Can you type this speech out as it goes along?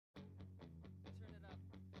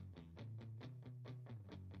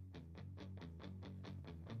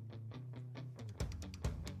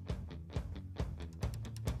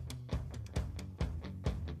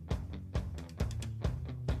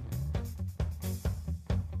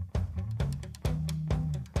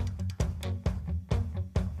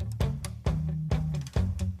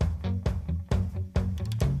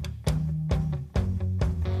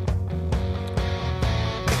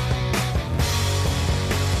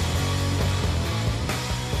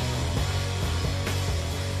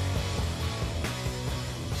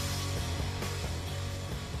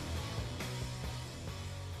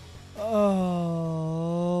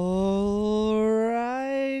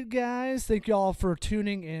guys. Thank y'all for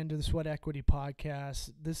tuning in to the Sweat Equity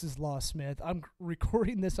Podcast. This is Law Smith. I'm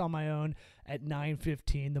recording this on my own at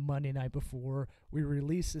 9:15 the Monday night before we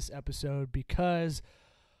release this episode because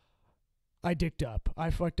I dicked up. I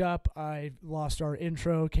fucked up. I lost our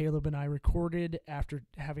intro. Caleb and I recorded after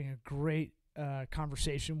having a great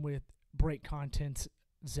conversation with Break Content's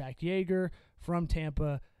Zack Yanger from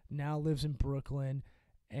Tampa, now lives in Brooklyn,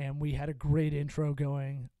 and we had a great intro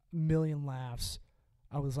going, million laughs.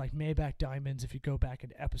 I was like Maybach Diamonds if you go back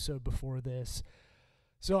an episode before this.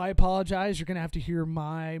 So I apologize. You're going to have to hear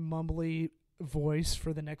my mumbly voice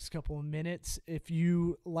for the next couple of minutes. If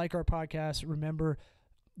you like our podcast, remember,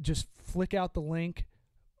 just flick out the link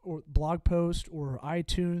or blog post or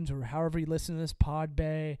iTunes or however you listen to this,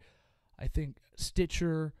 Podbay, I think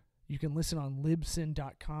Stitcher. You can listen on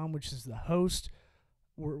libsyn.com, which is the host.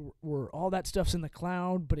 We're all that stuff's in the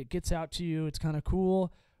cloud, but it gets out to you. It's kind of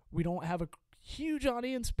cool. We don't have a huge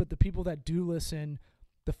audience, but the people that do listen,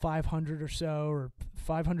 the 500 or so, or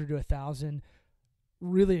 500 to 1,000,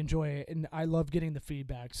 really enjoy it, and I love getting the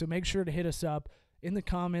feedback. So make sure to hit us up in the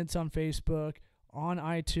comments on Facebook, on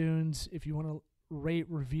iTunes. If you want to rate,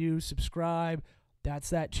 review, subscribe,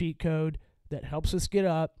 that's that cheat code that helps us get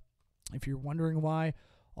up. If you're wondering why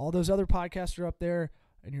all those other podcasts are up there,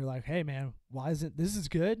 and you're like, hey man, why isn't this is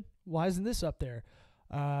good? Why isn't this up there?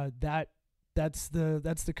 That's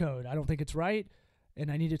the code. I don't think it's right,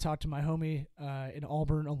 and I need to talk to my homie, an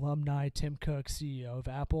Auburn alumni, Tim Cook, CEO of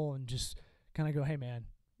Apple, and just kind of go, hey man,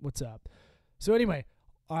 what's up? So anyway,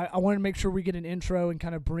 I wanted to make sure we get an intro and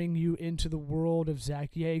kind of bring you into the world of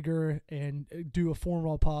Zack Yanger and do a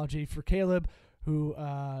formal apology for Caleb, who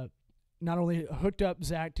not only hooked up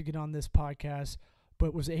Zack to get on this podcast,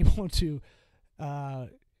 but was able to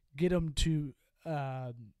get him to,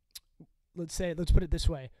 let's put it this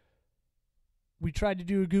way. We tried to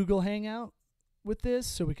do a Google Hangout with this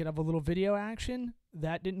so we could have a little video action.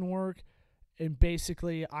 That didn't work. And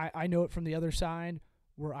basically, I know it from the other side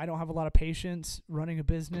where I don't have a lot of patience running a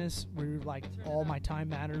business where like all my time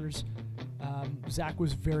matters. Zack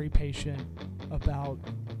was very patient. About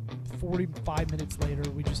 45 minutes later,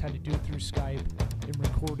 we just had to do it through Skype and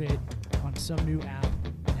record it on some new app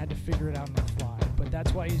and had to figure it out on the fly. But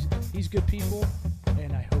that's why he's good people,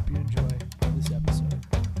 and I hope you enjoy this episode.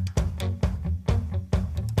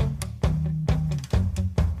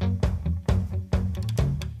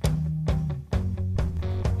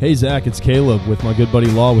 Hey Zach, it's Caleb with my good buddy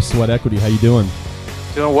Law with Sweat Equity. How you doing?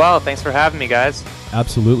 Doing well. Thanks for having me, guys.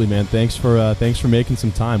 Absolutely, man. Thanks for making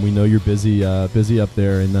some time. We know you're busy up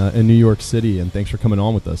there in New York City, and thanks for coming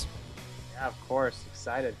on with us. Yeah, of course.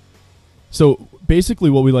 Excited. So basically,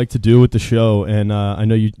 what we like to do with the show, and I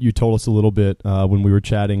know you told us a little bit when we were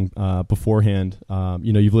chatting beforehand.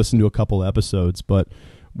 You've listened to a couple episodes, but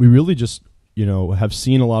we really just have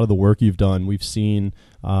seen a lot of the work you've done. We've seen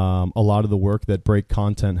a lot of the work that Break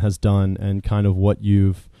Content has done and kind of what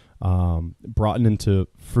you've brought into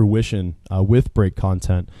fruition with Break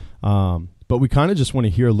Content. But we kind of just want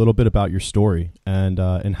to hear a little bit about your story and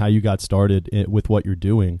how you got started with what you're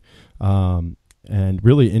doing. And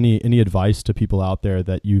really any advice to people out there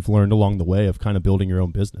that you've learned along the way of kind of building your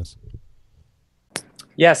own business.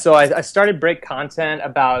 Yeah, so I started Break Content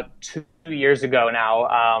about 2 years ago now.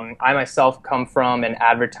 I myself come from an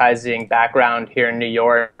advertising background here in New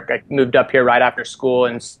York. I moved up here right after school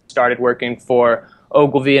and started working for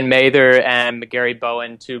Ogilvy and Mather and McGarry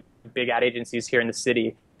Bowen, two big ad agencies here in the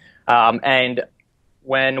city. And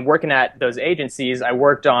when working at those agencies, I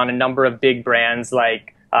worked on a number of big brands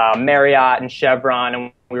like Marriott and Chevron,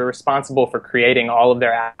 and we were responsible for creating all of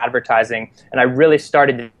their advertising. And I really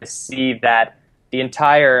started to see that the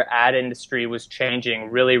entire ad industry was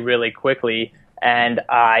changing really, really quickly, and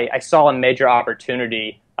I saw a major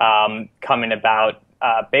opportunity coming about.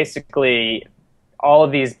 Basically, all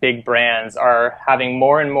of these big brands are having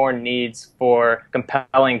more and more needs for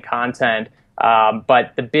compelling content,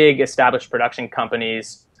 but the big established production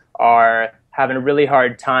companies are having a really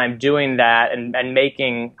hard time doing that and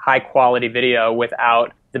making high-quality video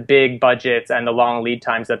without the big budgets and the long lead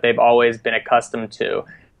times that they've always been accustomed to.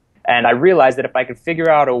 And I realized that if I could figure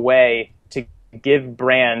out a way to give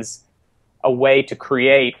brands a way to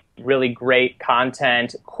create really great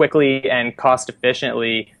content quickly and cost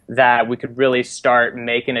efficiently, that we could really start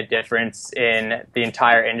making a difference in the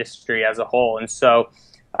entire industry as a whole. And so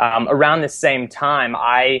around the same time,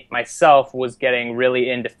 I myself was getting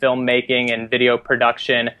really into filmmaking and video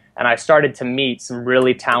production, and I started to meet some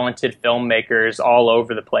really talented filmmakers all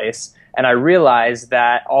over the place. And I realized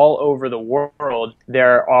that all over the world,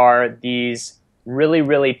 there are these really,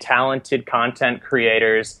 really talented content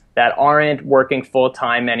creators that aren't working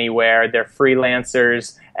full-time anywhere. They're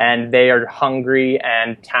freelancers and they are hungry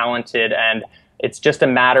and talented, and it's just a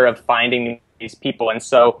matter of finding these people. And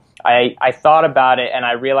so I thought about it, and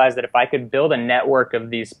I realized that if I could build a network of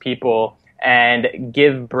these people and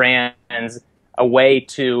give brands a way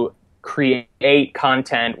to create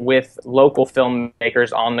content with local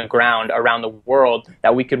filmmakers on the ground around the world,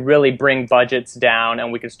 that we could really bring budgets down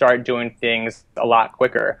and we could start doing things a lot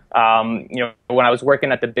quicker. When I was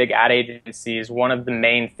working at the big ad agencies, one of the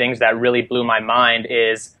main things that really blew my mind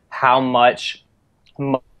is how much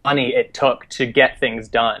money it took to get things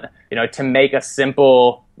done. To make a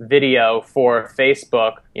simple video for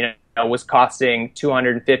Facebook, was costing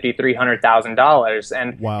 $250,000-$300,000,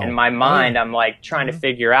 and wow. In my mind, I'm like trying to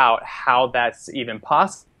figure out how that's even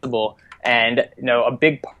possible. And a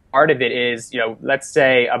big part of it is, let's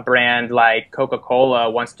say a brand like Coca-Cola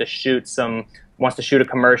wants to shoot a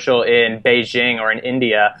commercial in Beijing or in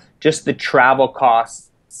India. Just the travel costs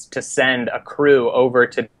to send a crew over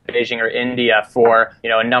to Beijing or India for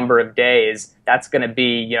a number of days, that's going to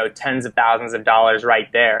be tens of thousands of dollars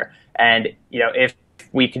right there. And if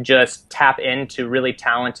we could just tap into really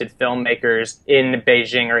talented filmmakers in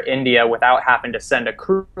Beijing or India without having to send a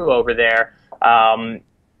crew over there,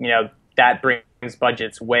 that brings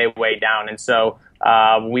budgets way, way down. And so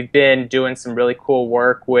we've been doing some really cool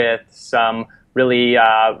work with some really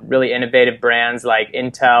innovative brands like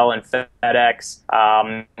Intel and FedEx,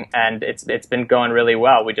 and it's been going really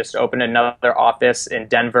well. We just opened another office in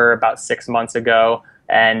Denver about 6 months ago,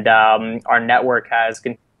 and our network has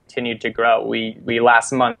continued to grow. We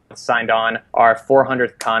last month signed on our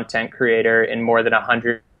 400th content creator in more than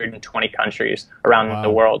 120 countries around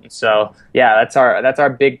the world. And so that's our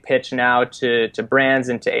big pitch now to brands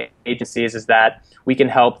and to agencies, is that we can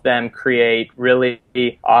help them create really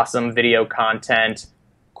awesome video content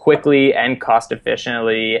quickly and cost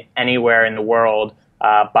efficiently anywhere in the world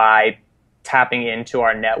by tapping into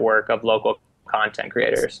our network of local content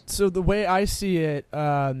creators. So the way I see it,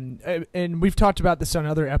 and we've talked about this on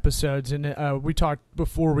other episodes, and we talked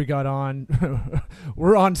before we got on.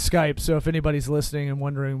 We're on Skype, so if anybody's listening and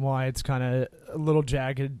wondering why it's kind of a little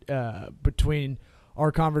jagged between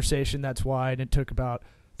our conversation, that's why. And it took about,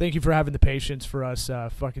 thank you for having the patience for us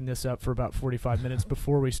fucking this up for about 45 minutes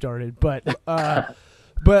before we started. But my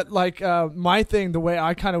thing, the way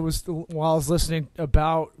I kind of was while I was listening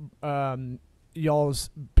about y'all's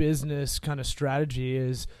business kind of strategy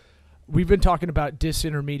is, we've been talking about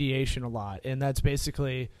disintermediation a lot, and that's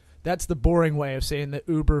the boring way of saying the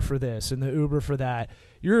Uber for this and the Uber for that.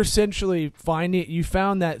 You're essentially you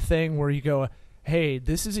found that thing where you go, hey,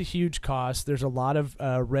 this is a huge cost, there's a lot of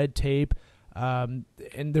red tape, and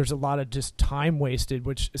there's a lot of just time wasted,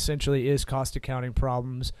 which essentially is cost accounting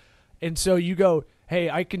problems. And so you go, hey,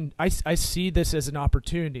 I see this as an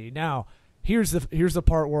opportunity. Now here's the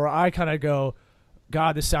part where I kind of go,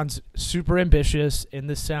 God, this sounds super ambitious, and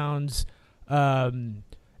this sounds,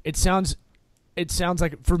 it sounds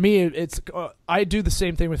like, for me, it's I do the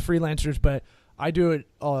same thing with freelancers, but I do it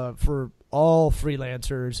for all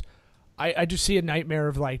freelancers. I just see a nightmare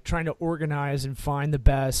of like trying to organize and find the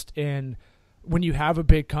best, and when you have a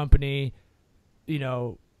big company,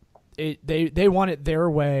 they want it their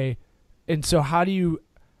way, and so how do you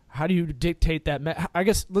dictate that? I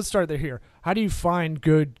guess let's start there here. How do you find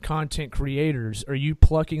good content creators? Are you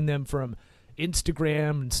plucking them from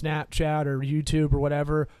Instagram and Snapchat or YouTube or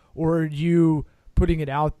whatever, or are you putting it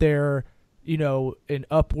out there, in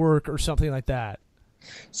Upwork or something like that?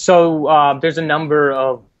 So there's a number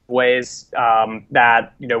of ways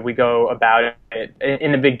that we go about it.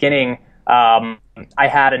 In the beginning, I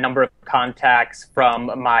had a number of contacts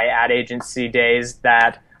from my ad agency days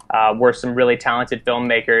that were some really talented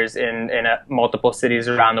filmmakers in multiple cities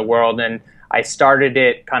around the world. And I started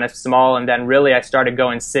it kind of small, and then really I started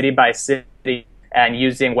going city by city and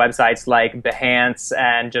using websites like Behance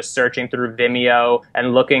and just searching through Vimeo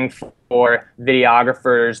and looking for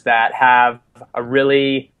videographers that have a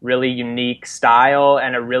really, really unique style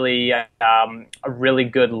and a really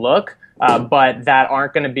good look, but that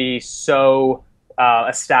aren't going to be so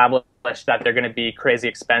established that they're going to be crazy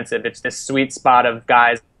expensive. It's this sweet spot of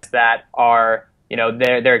guys that are,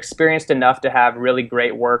 they're experienced enough to have really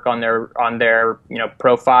great work on their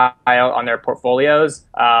profile, on their portfolios,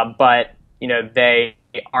 but they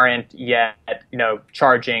aren't yet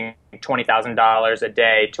charging $20,000 a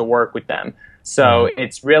day to work with them. So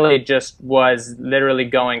it's really just was literally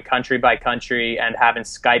going country by country and having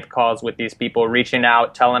Skype calls with these people, reaching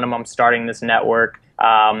out, telling them I'm starting this network,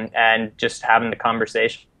 and just having the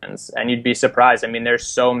conversations. And you'd be surprised. I mean, there's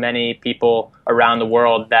so many people around the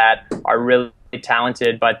world that are really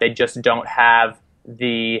talented, but they just don't have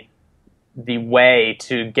the way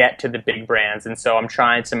to get to the big brands. And so I'm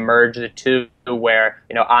trying to merge the two, where,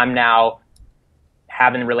 you know, I'm now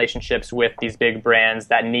having relationships with these big brands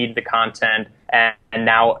that need the content, and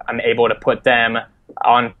now I'm able to put them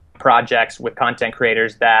on projects with content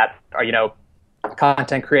creators that are, you know,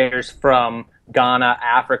 content creators from Ghana,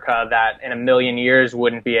 Africa, that in a million years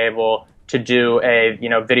wouldn't be able to do a, you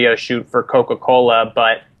know, video shoot for Coca-Cola,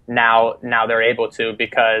 but now they're able to,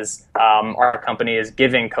 because our company is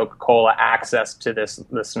giving Coca-Cola access to this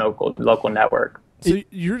local network. So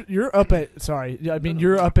you're up at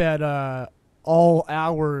you're up at all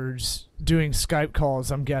hours doing Skype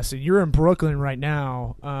calls, I'm guessing. You're in Brooklyn right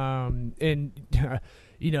now, and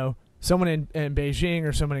you know, someone in Beijing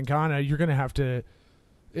or someone in Ghana, you're gonna have to.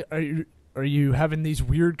 Are you having these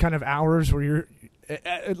weird kind of hours where you're,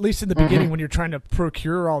 at least in the beginning, when you're trying to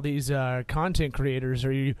procure all these content creators?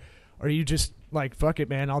 Are you just like, fuck it,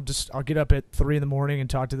 man, I'll get up at 3 a.m. and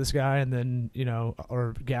talk to this guy, and then, you know,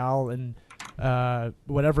 or gal, and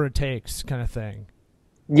whatever it takes, kind of thing?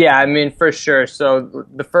 Yeah, I mean, for sure. So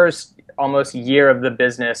the first almost year of the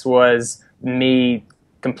business was me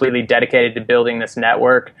completely dedicated to building this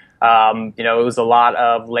network. You know, it was a lot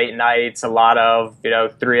of late nights, a lot of, you know,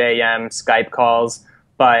 3 a.m. Skype calls.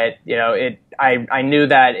 But, you know, I knew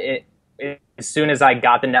that as soon as I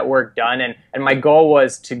got the network done, and my goal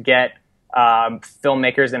was to get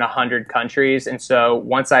filmmakers in 100 countries. And so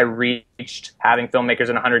once I reached having filmmakers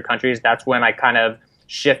in 100 countries, that's when I kind of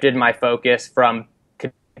shifted my focus from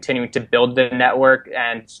continuing to build the network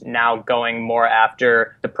and now going more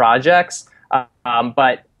after the projects.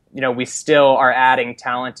 But, you know, we still are adding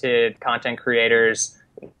talented content creators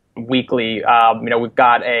weekly. You know, we've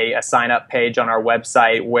got a sign up page on our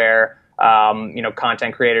website where, you know,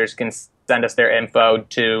 content creators can send us their info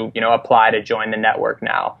to, you know, apply to join the network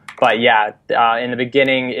now. But yeah, in the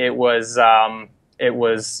beginning, it was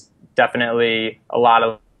definitely a lot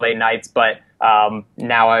of late nights, but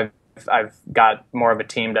now I've got more of a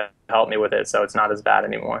team to help me with it, so it's not as bad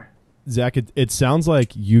anymore. Zach, it sounds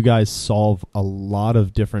like you guys solve a lot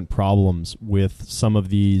of different problems with some of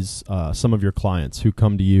these, some of your clients who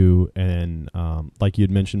come to you, and like you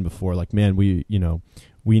had mentioned before, like, man, we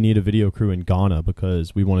need a video crew in Ghana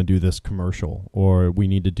because we want to do this commercial, or we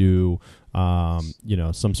need to do, you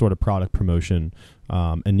know, some sort of product promotion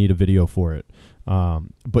and need a video for it.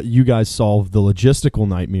 But you guys solve the logistical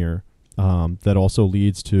nightmare that also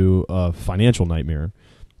leads to a financial nightmare,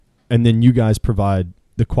 and then you guys provide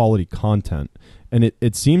the quality content. And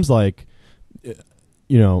it seems like,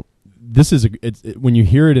 you know, this is when you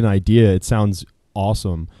hear an idea, it sounds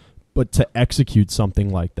awesome, but to execute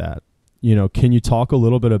something like that, you know, can you talk a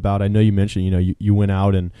little bit about, I know you mentioned, you know, you went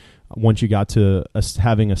out, and once you got to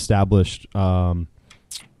having established talent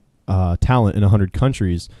in 100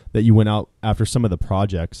 countries, that you went out after some of the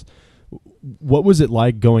projects. What was it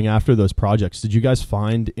like going after those projects? Did you guys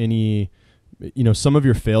find any, you know, some of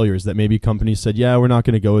your failures that maybe companies said, yeah, we're not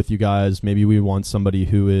going to go with you guys. Maybe we want somebody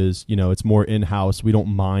who is, you know, it's more in-house. We don't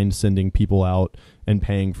mind sending people out and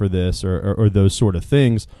paying for this, or those sort of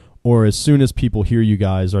things. Or as soon as people hear you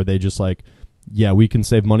guys, are they just like, yeah, we can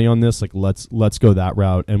save money on this. Like, let's go that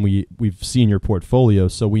route. And we've seen your portfolio,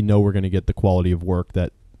 so we know we're going to get the quality of work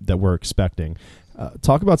that we're expecting.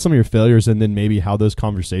 Talk about some of your failures, and then maybe how those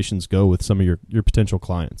conversations go with some of your potential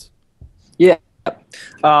clients. Yeah.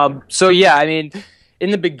 So yeah, I mean,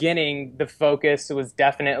 in the beginning, the focus was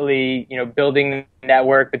definitely, you know, building the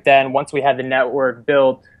network. But then once we had the network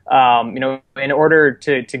built, you know, in order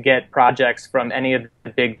to get projects from any of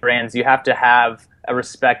the big brands, you have to have a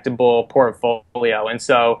respectable portfolio. And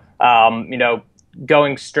so, you know,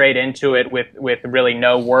 going straight into it with really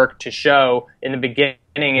no work to show in the beginning,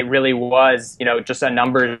 it really was, you know, just a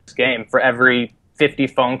numbers game. For every 50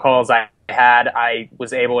 phone calls I had, I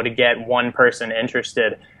was able to get one person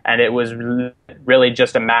interested, and it was really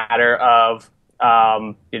just a matter of,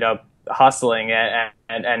 you know, hustling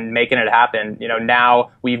and making it happen. You know,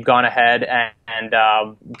 now we've gone ahead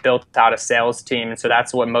and built out a sales team, and so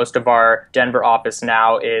that's what most of our Denver office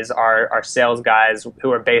now is, our sales guys,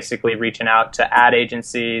 who are basically reaching out to ad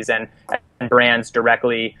agencies and brands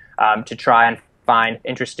directly to try and find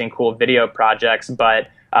interesting, cool video projects. But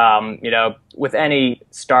you know, with any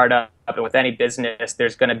startup and with any business,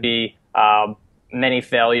 there's going to be many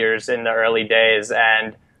failures in the early days.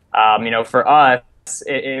 And you know, for us,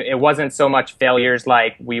 it wasn't so much failures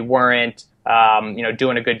like we weren't you know,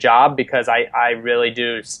 doing a good job, because I really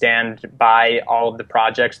do stand by all of the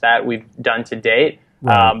projects that we've done to date.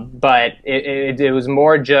 Right. But it was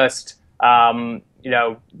more just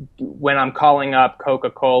when I'm calling up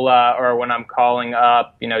Coca-Cola or when I'm calling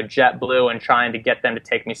up, JetBlue and trying to get them to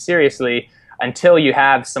take me seriously, until you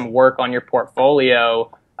have some work on your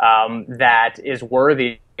portfolio that is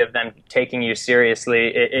worthy of them taking you seriously,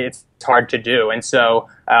 it's hard to do. And so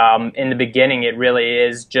in the beginning, it really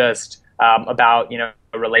is just about,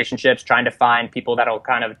 relationships, trying to find people that'll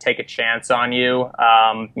kind of take a chance on you,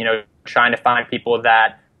 trying to find people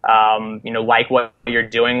that, like what you're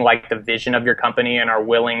doing, like the vision of your company, and are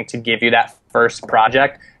willing to give you that first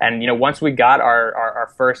project. And, once we got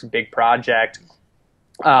our first big project,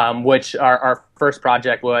 which our first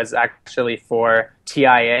project was actually for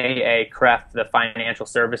TIAA CREF, the financial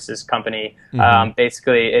services company,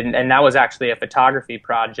 basically, and that was actually a photography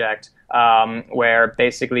project where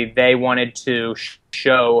basically they wanted to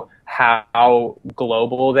show how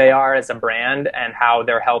global they are as a brand and how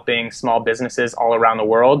they're helping small businesses all around the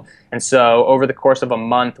world. And so over the course of a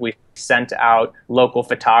month, we sent out local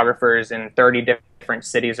photographers in 30 different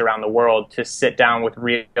cities around the world to sit down with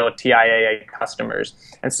real TIAA customers.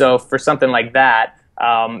 And so for something like that,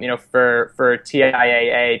 for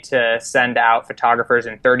TIAA to send out photographers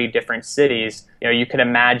in 30 different cities, you can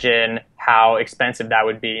imagine how expensive that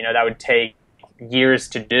would be. That would take years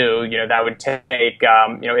to do. That would take,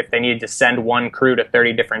 if they needed to send one crew to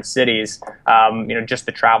 30 different cities, just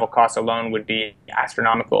the travel costs alone would be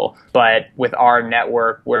astronomical. But with our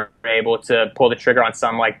network, we're able to pull the trigger on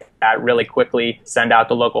something like that really quickly, send out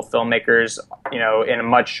the local filmmakers, in a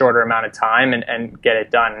much shorter amount of time and get it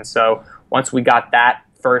done. And so once we got that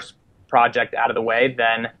first project out of the way,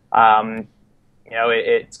 then,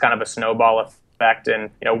 it's kind of a snowball effect. And,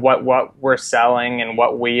 what we're selling and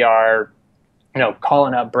what we are,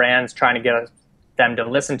 calling up brands, trying to get them to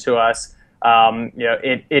listen to us.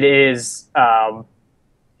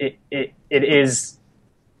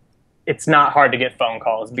 It's not hard to get phone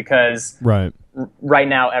calls because right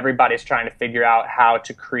now everybody's trying to figure out how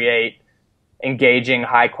to create engaging,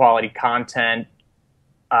 high quality content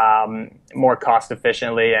more cost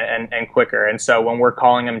efficiently and quicker. And so when we're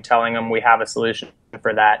calling them, telling them we have a solution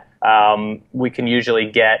for that, we can usually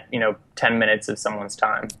get 10 minutes of someone's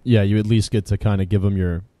time. Yeah, you at least get to kind of give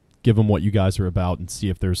them what you guys are about and see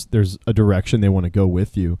if there's a direction they want to go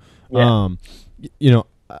with you. Yeah.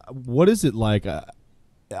 What is it like?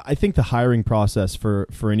 I think the hiring process for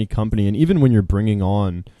any company, and even when you're bringing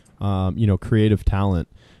on creative talent,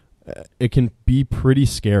 it can be pretty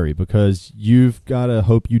scary because you've got to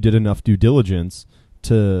hope you did enough due diligence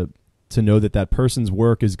to know that person's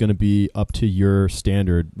work is going to be up to your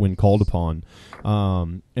standard when called upon.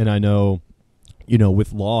 And I know,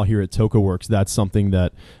 with law here at TokaWorks, that's something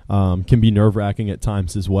that can be nerve-wracking at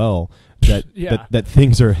times as well. That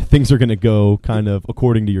things are going to go kind of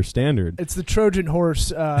according to your standard. It's the Trojan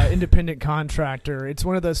horse independent contractor. It's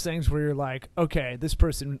one of those things where you're like, okay, this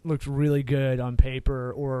person looks really good on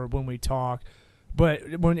paper or when we talk,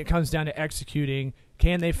 but when it comes down to executing,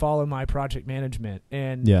 can they follow my project management?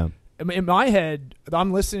 And in my head,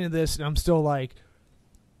 I'm listening to this and I'm still like,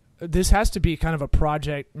 this has to be kind of a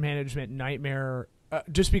project management nightmare,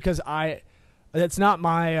 just because that's not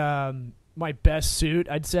my my best suit,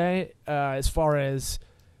 I'd say, as far as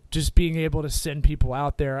just being able to send people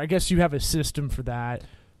out there. I guess you have a system for that,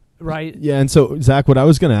 right? Yeah, and so Zach, what I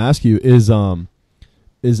was going to ask you is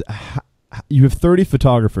you have 30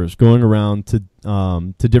 photographers going around to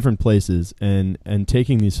different places and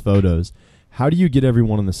taking these photos. How do you get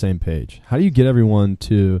everyone on the same page? How do you get everyone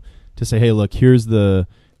to say, hey, look, here's the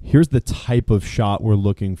type of shot we're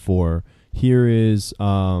looking for. Here is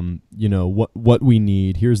what we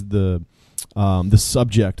need. Here's the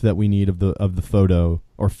subject that we need of the photo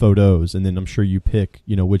or photos, and then I'm sure you pick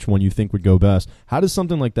which one you think would go best. How does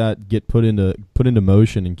something like that get put into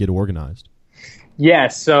motion and get organized? Yeah,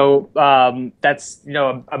 so that's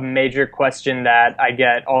a major question that I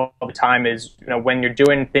get all the time is when you're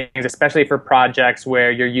doing things, especially for projects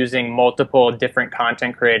where you're using multiple different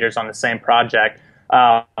content creators on the same project.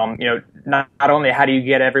 Not only how do you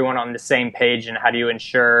get everyone on the same page and how do you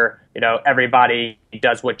ensure everybody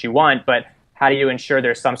does what you want, but how do you ensure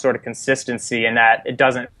there's some sort of consistency and that it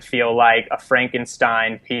doesn't feel like a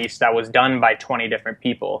Frankenstein piece that was done by 20 different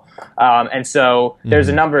people? And so there's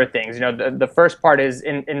a number of things. The first part is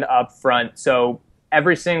in the upfront. So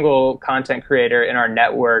every single content creator in our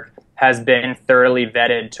network has been thoroughly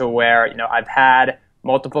vetted to where I've had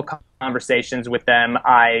multiple conversations with them.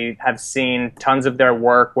 I have seen tons of their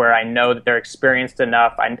work where I know that they're experienced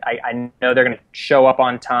enough. I know they're going to show up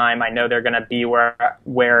on time. I know they're going to be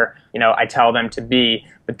where I tell them to be.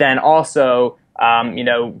 But then also,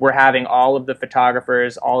 we're having all of the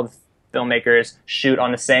photographers, all of the filmmakers shoot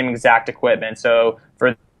on the same exact equipment. So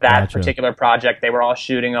for that Gotcha. particular project, they were all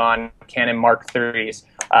shooting on Canon Mark IIIs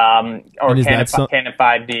or And is Canon, that Canon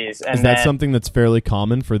 5Ds. And Is that something that's fairly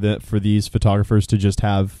common for these photographers to just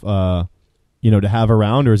have, to have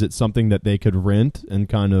around, or is it something that they could rent and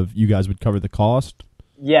kind of you guys would cover the cost?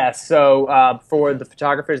 Yeah, so for the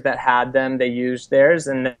photographers that had them, they used theirs,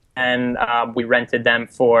 and then we rented them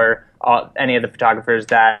for any of the photographers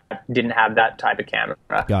that didn't have that type of camera.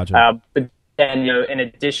 Gotcha. But then, in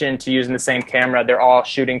addition to using the same camera, they're all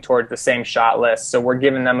shooting towards the same shot list. So we're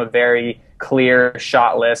giving them a very clear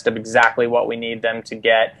shot list of exactly what we need them to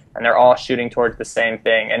get, and they're all shooting towards the same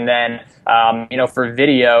thing. And then, for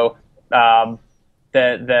video,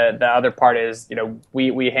 the other part is,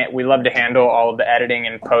 we love to handle all of the editing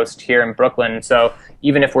and post here in Brooklyn. So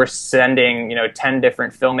even if we're sending 10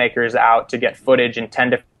 different filmmakers out to get footage in 10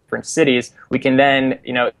 different cities, we can then,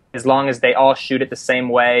 as long as they all shoot it the same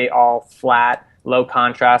way, all flat, low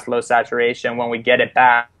contrast, low saturation, when we get it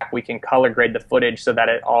back, we can color grade the footage so that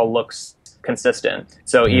it all looks consistent.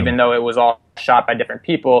 So even though it was all shot by different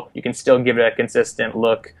people, you can still give it a consistent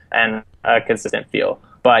look and a consistent feel.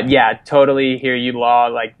 But yeah, totally hear you, Law.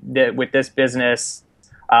 Like with this business,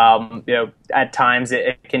 at times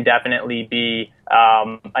it can definitely be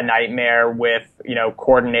a nightmare with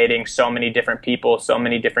coordinating so many different people, so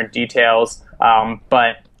many different details.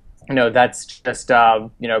 But that's just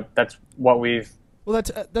that's what we've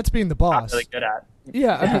that's being the boss. really good at.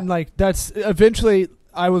 Yeah, I mean, like that's eventually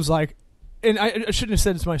I was like, and I shouldn't have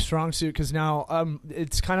said it's my strong suit because now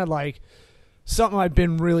it's kind of like something I've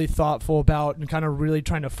been really thoughtful about and kind of really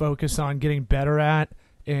trying to focus on getting better at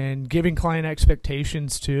and giving client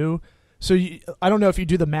expectations too. So I don't know if you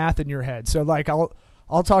do the math in your head. So like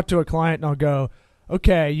I'll talk to a client and I'll go,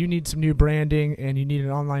 okay, you need some new branding and you need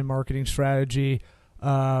an online marketing strategy,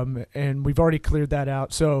 and we've already cleared that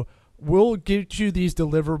out. So we'll get you these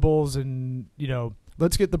deliverables and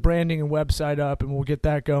let's get the branding and website up and we'll get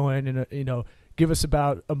that going and give us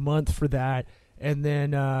about a month for that. And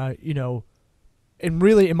then and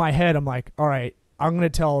really in my head I'm like, all right, I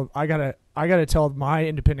gotta tell my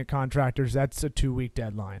independent contractors that's a 2-week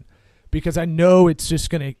deadline, because I know it's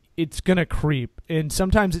gonna creep. And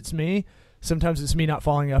sometimes it's me not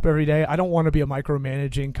following up every day. I don't want to be a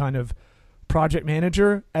micromanaging kind of project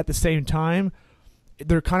manager. At the same time,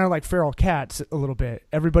 they're kind of like feral cats a little bit.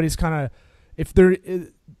 Everybody's kind of, if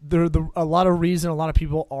a lot of reason a lot of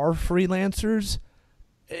people are freelancers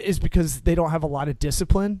is because they don't have a lot of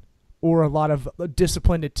discipline or a lot of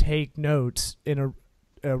discipline to take notes in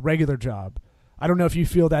a regular job. I don't know if you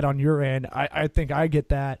feel that on your end. I think I get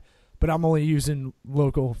that, but I'm only using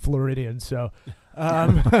local Floridians, so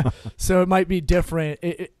so it might be different.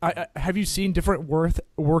 Have you seen different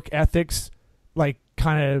work ethics, like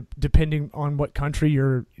kind of depending on what country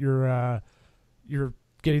you're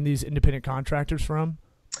getting these independent contractors from?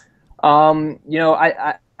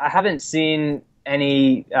 I haven't seen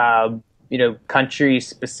any country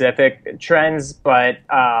specific trends, but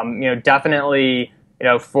definitely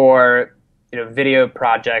for video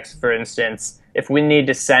projects, for instance, if we need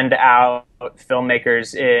to send out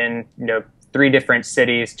filmmakers in 3 different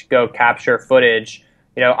cities to go capture footage,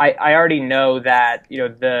 I already know that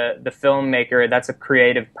the filmmaker, that's a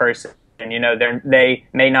creative person. They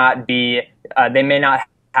may not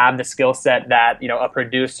have the skill set that a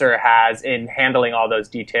producer has in handling all those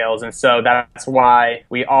details, and so that's why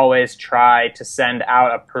we always try to send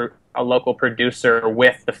out a local producer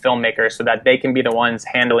with the filmmaker so that they can be the ones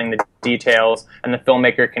handling the details and the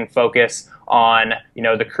filmmaker can focus on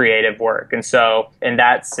the creative work. And so in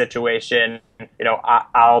that situation,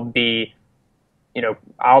 I'll be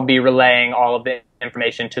relaying all of the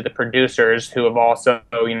information to the producers who have also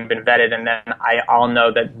been vetted, and then I'll know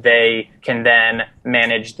that they can then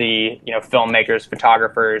manage the filmmakers,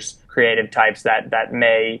 photographers, creative types that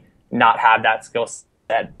may not have that skill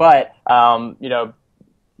set. But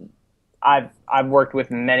I've worked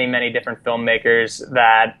with many different filmmakers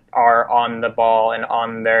that are on the ball and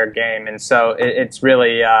on their game, and so it's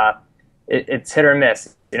really it's hit or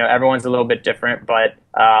miss. Everyone's a little bit different, but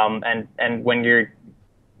and when you're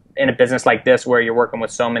in a business like this where you're working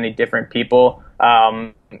with so many different people,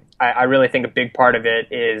 I really think a big part of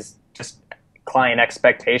it is just client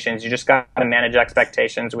expectations. You just got to manage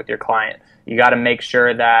expectations with your client. You got to make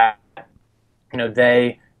sure that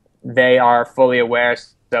they are fully aware.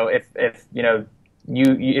 So if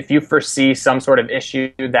you foresee some sort of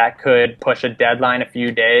issue that could push a deadline a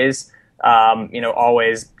few days,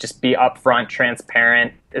 always just be upfront,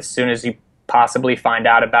 transparent as soon as you possibly find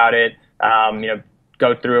out about it.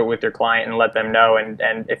 Go through it with your client and let them know. And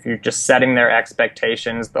if you're just setting their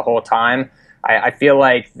expectations the whole time, I feel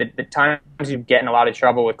like the times you get in a lot of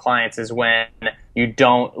trouble with clients is when you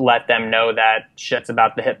don't let them know that shit's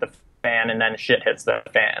about to hit the fan and then shit hits the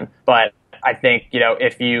fan. But I think,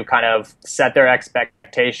 if you kind of set their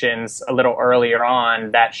expectations a little earlier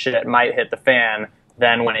on, that shit might hit the fan.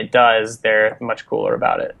 Then when it does, they're much cooler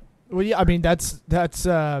about it. Well, yeah, I mean, that's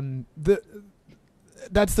the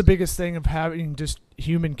biggest thing of having just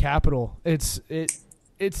human capital. It's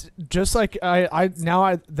just like that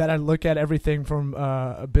I look at everything from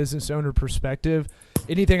a business owner perspective.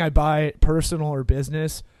 Anything I buy, personal or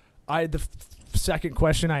business, the second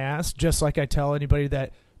question I ask, just like I tell anybody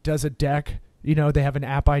that does a deck, they have an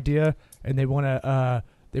app idea and they want to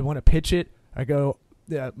pitch it. I go,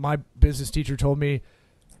 my business teacher told me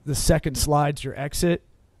the second slide's your exit,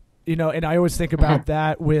 and I always think about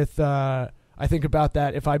that with, I think about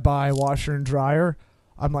that if I buy a washer and dryer,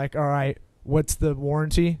 I'm like, all right, what's the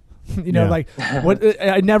warranty? Like what,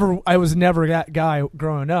 I was never that guy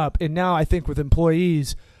growing up. And now I think with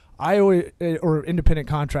employees, or independent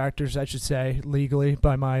contractors, I should say, legally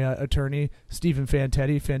by my attorney, Stephen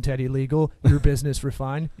Fantetti Legal, Your Business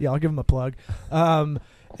Refined. Yeah, I'll give him a plug. But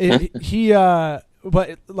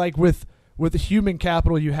like with the human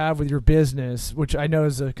capital you have with your business, which I know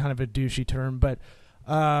is a kind of a douchey term, but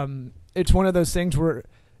it's one of those things where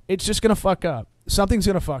it's just gonna fuck up. Something's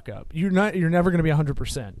gonna fuck up. You're never gonna be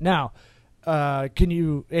 100%. Now, can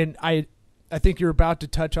you? And I think you're about to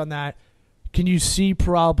touch on that. Can you see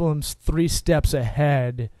problems 3 steps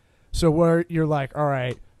ahead? So where you're like, all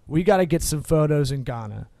right, we got to get some photos in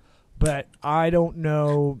Ghana, but I don't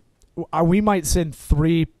know. We might send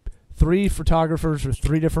three photographers or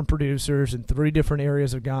 3 different producers in 3 different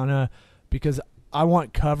areas of Ghana because I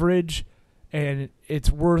want coverage, and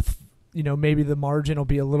it's worth, maybe the margin will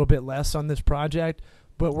be a little bit less on this project,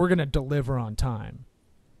 but we're going to deliver on time.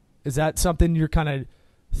 Is that something you're kind of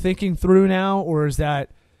thinking through now, or is that,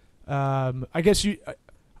 I guess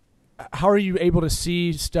how are you able to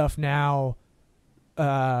see stuff now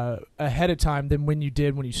ahead of time than when you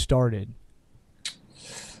did when you started?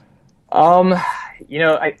 I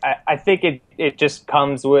think it just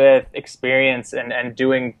comes with experience and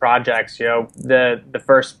doing projects. The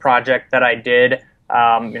first project that I did,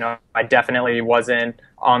 I definitely wasn't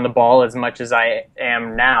on the ball as much as I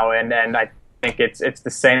am now, and I think it's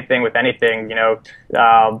the same thing with anything.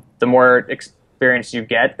 The more experience you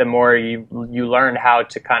get, the more you learn how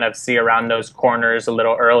to kind of see around those corners a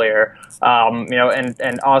little earlier.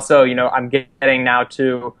 And also, I'm getting now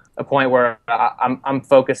to a point where I'm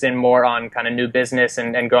focusing more on kind of new business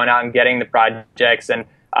and going out and getting the projects. And,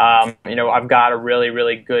 I've got a really,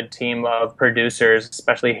 really good team of producers,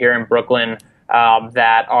 especially here in Brooklyn,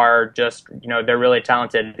 that are just, they're really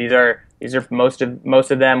talented. These are most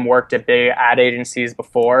of them worked at big ad agencies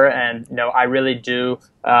before. And, I really do.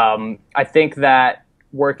 I think that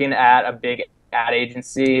working at a big ad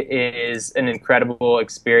agency is an incredible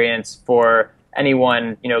experience for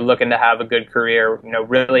anyone, looking to have a good career,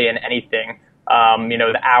 really in anything.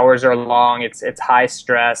 The hours are long, it's high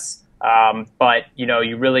stress, but,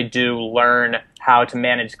 you really do learn how to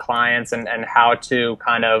manage clients and how to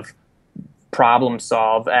kind of problem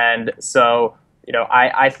solve. And so,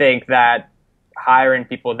 I think that hiring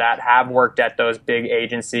people that have worked at those big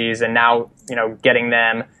agencies and now, getting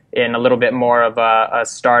them in a little bit more of a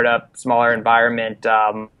startup, smaller environment,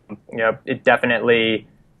 it definitely,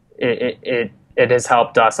 it has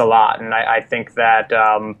helped us a lot. And I think that,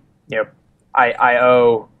 I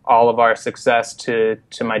owe all of our success to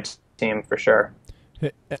my team for sure.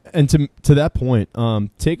 And to that point,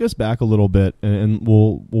 take us back a little bit, and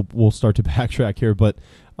we'll start to backtrack here. But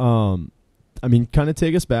kind of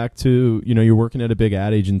take us back to, you're working at a big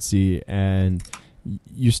ad agency and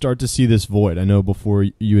you start to see this void. I know before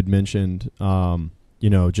you had mentioned,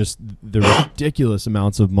 just the ridiculous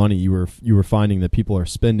amounts of money you were finding that people are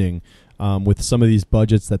spending with some of these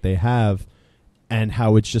budgets that they have, and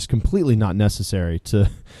how it's just completely not necessary to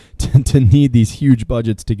need these huge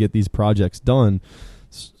budgets to get these projects done.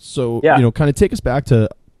 So, yeah. Kind of take us back to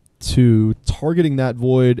targeting that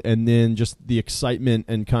void, and then just the excitement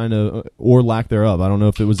and kind of, or lack thereof. I don't know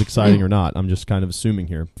if it was exciting or not. I'm just kind of assuming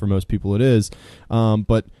here. For most people it is.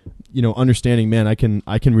 But, understanding, man, I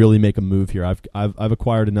can really make a move here. I've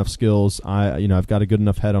acquired enough skills. I've got a good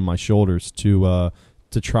enough head on my shoulders to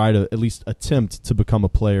try to at least attempt to become a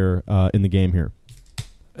player in the game here.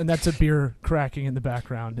 And that's a beer cracking in the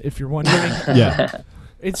background, if you're wondering. Yeah.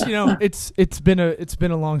 It's it's been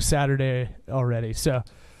a long Saturday already. So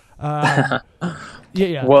yeah.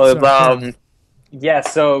 Well,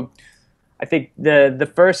 so I think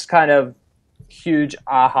the first kind of huge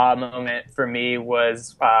aha moment for me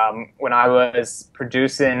was when I was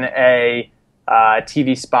producing a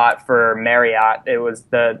TV spot for Marriott.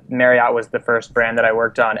 Marriott was the first brand that I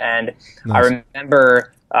worked on, and Nice. I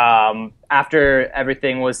remember after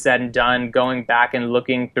everything was said and done, going back and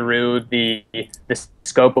looking through the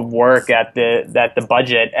scope of work at the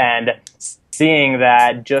budget and seeing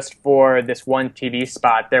that just for this one TV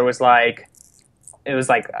spot there was like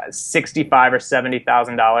 $65,000 or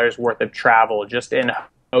 $70,000 worth of travel just in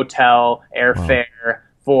hotel, airfare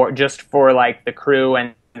for like the crew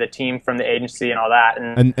and the team from the agency and all that.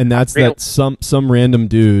 And that's that some random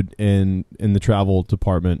dude in the travel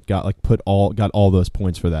department got all those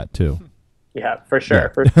points for that too. Yeah, for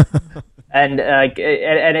sure. And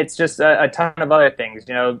it's just a ton of other things.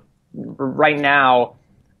 You know, right now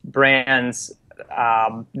brands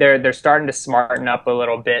they're starting to smarten up a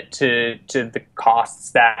little bit to the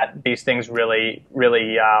costs that these things really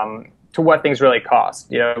to what things really cost.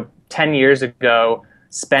 You know, 10 years ago,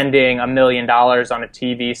 spending $1 million on a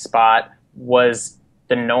TV spot was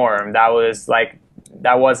the norm.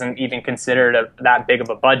 That wasn't even considered that big of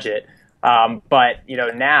a budget. But you know,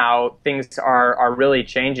 now things are really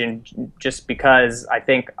changing just because I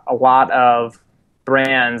think a lot of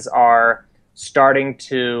brands are starting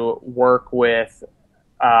to work with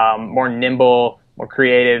more nimble, more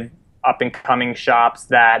creative, up and coming shops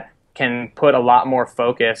that can put a lot more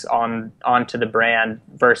focus onto the brand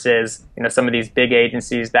versus, you know, some of these big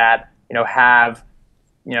agencies that, you know, have,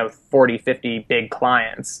 you know, 40, 50 big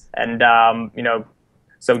clients. And, you know,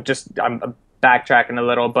 so just I'm backtracking a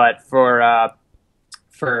little, but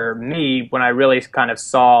for me, when I really kind of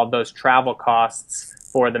saw those travel costs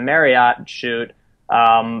for the Marriott shoot,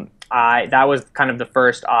 that was kind of the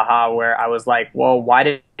first aha where I was like, well, why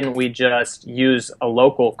didn't we just use a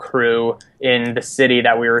local crew in the city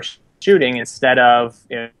that we were shooting instead of,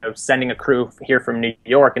 you know, sending a crew here from New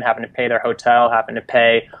York and having to pay their hotel, having to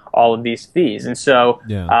pay all of these fees. And so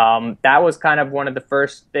that was kind of one of the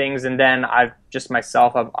first things. And then I've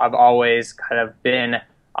always kind of been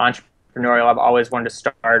entrepreneurial. I've always wanted to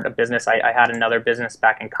start a business. I had another business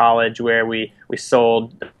back in college where we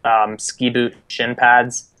sold ski boot shin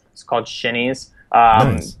pads. It's called Shinnies.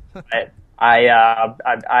 Nice.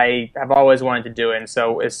 I have always wanted to do it, and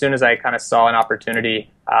so as soon as I kind of saw an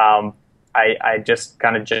opportunity, I just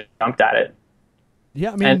kind of jumped at it.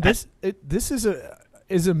 Yeah, I mean, this is an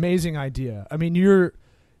amazing idea. I mean, you're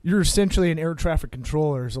essentially an air traffic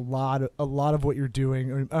controller. Is a lot of what you're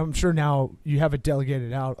doing. I'm sure now you have it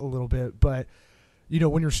delegated out a little bit, but you know,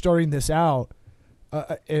 when you're starting this out,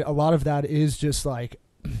 a lot of that is just like,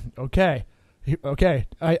 okay,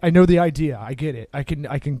 I know the idea. I get it. I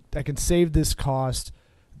can save this cost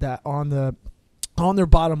that on their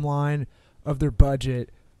bottom line of their budget,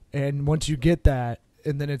 and once you get that,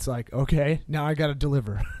 and then it's like, okay, now I got to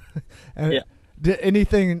deliver. And did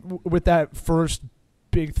anything with that first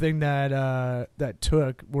big thing that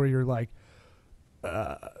took where you're like,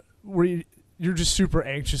 you're just super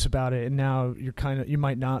anxious about it, and now you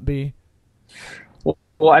might not be?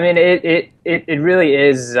 Well, I mean, it really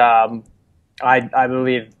is. I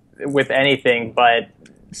believe with anything, but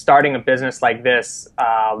starting a business like this,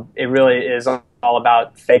 it really is all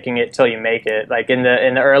about faking it till you make it. Like in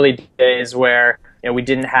the early days where, you know, we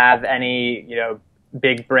didn't have any, you know,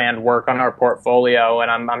 big brand work on our portfolio,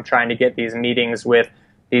 and I'm trying to get these meetings with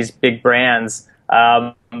these big brands.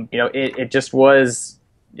 You know, it just was,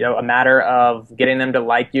 you know, a matter of getting them to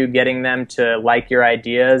like you, getting them to like your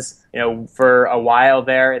ideas. You know, for a while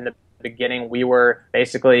there in the beginning, we were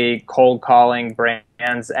basically cold calling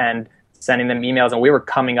brands and sending them emails, and we were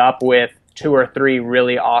coming up with 2 or 3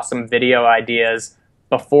 really awesome video ideas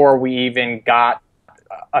before we even got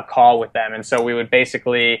a call with them. And so we would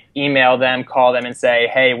basically email them, call them, and say,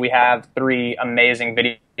 hey, we have 3 amazing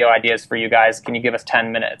video ideas for you guys. Can you give us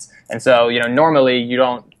 10 minutes? And so, you know, normally you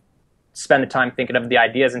don't spend the time thinking of the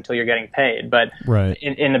ideas until you're getting paid, but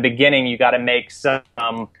in the beginning you got to make some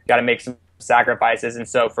sacrifices. And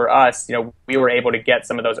so for us, you know, we were able to get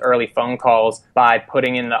some of those early phone calls by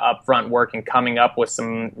putting in the upfront work and coming up with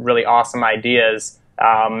some really awesome ideas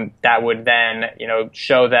that would then, you know,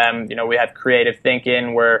 show them, you know, we have creative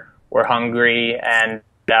thinking, we're hungry, and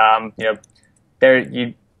you know,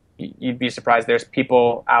 you'd be surprised. There's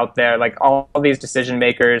people out there, like all these decision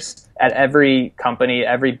makers at every company,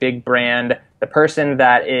 every big brand. The person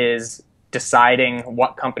that is deciding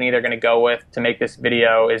what company they're going to go with to make this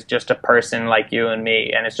video is just a person like you and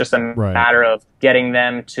me, and it's just a matter of getting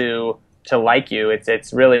them to like you.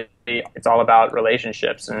 It's really, it's all about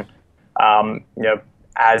relationships. And you know,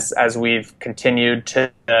 as we've continued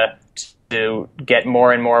to get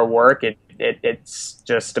more and more work, it's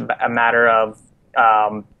just a matter of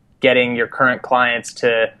getting your current clients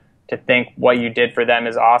to think what you did for them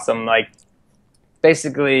is awesome. Like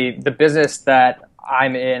basically the business that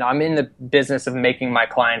I'm in the business of making my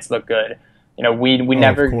clients look good. We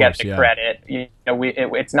never get the credit.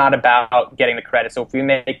 It's not about getting the credit. So if we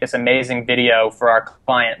make this amazing video for our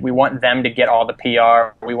client, we want them to get all the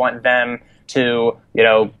PR. We want them to,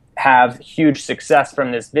 have huge success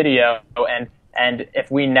from this video. And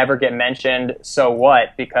if we never get mentioned, so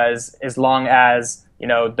what? Because as long as,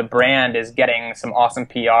 the brand is getting some awesome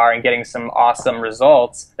PR and getting some awesome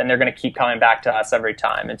results, then they're going to keep coming back to us every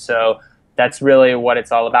time. And so that's really what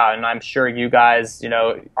it's all about. And I'm sure you guys,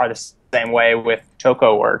 are the same way with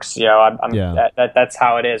Choco Works. That's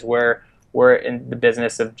how it is. We're in the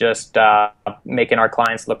business of just making our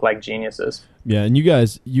clients look like geniuses. Yeah, and you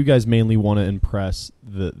guys mainly want to impress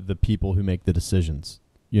the people who make the decisions.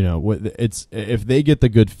 It's if they get the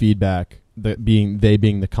good feedback, being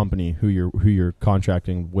the company who you're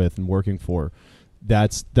contracting with and working for,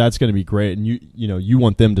 that's going to be great. And you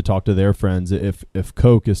want them to talk to their friends. If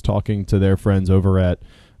Coke is talking to their friends over at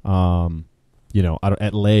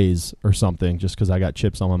at Lay's or something, just because I got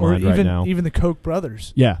chips on my mind right now. Even the Koch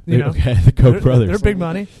brothers. Yeah, the Koch brothers. They're big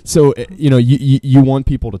money. So you want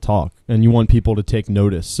people to talk and you want people to take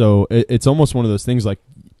notice. So it's almost one of those things like,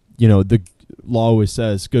 the law always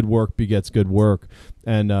says, good work begets good work,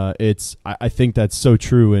 and I think that's so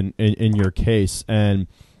true in your case, and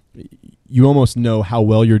you almost know how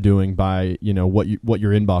well you're doing by what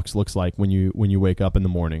your inbox looks like when you wake up in the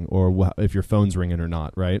morning, or if your phone's ringing or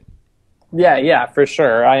not, right? Yeah, for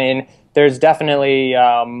sure. I mean, there's definitely,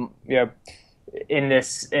 in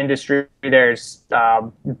this industry, there's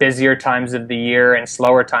busier times of the year and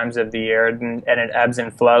slower times of the year, and it ebbs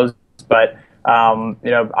and flows. But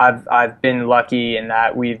I've been lucky in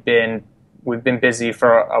that we've been busy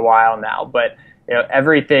for a while now. But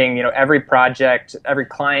everything, every project, every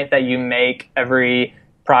client that you make, every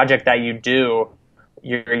project that you do,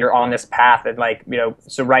 you're on this path. And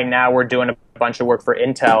so right now we're doing a bunch of work for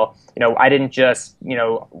Intel. I didn't just,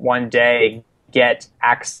 one day get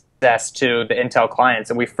access to the Intel clients.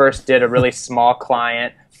 And we first did a really small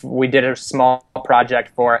client. We did a small project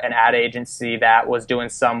for an ad agency that was doing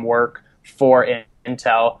some work for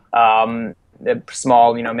Intel, a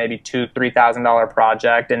small, maybe $2,000-$3,000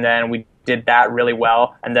 project. And then we did that really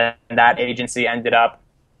well. And then that agency ended up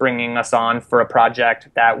bringing us on for a project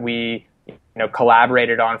that we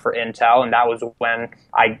collaborated on for Intel, and that was when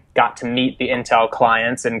I got to meet the Intel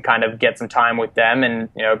clients and kind of get some time with them, and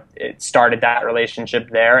it started that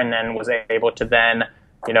relationship there, and then was able to then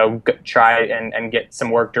try and get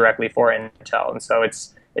some work directly for Intel. And so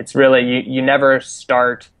it's really you never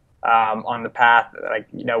start on the path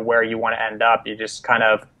where you want to end up. You just kind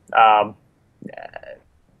of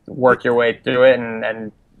work your way through it,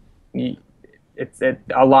 and it's a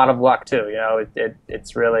lot of luck too.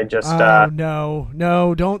 It's really just.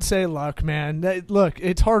 No, don't say luck, man. Look,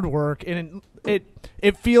 it's hard work, and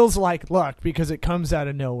it feels like luck because it comes out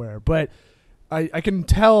of nowhere. But I can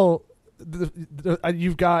tell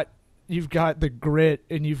you've got the grit,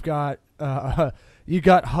 and you've got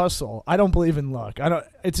hustle. I don't believe in luck.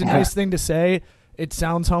 It's a nice thing to say. It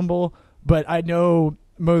sounds humble, but I know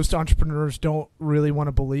most entrepreneurs don't really want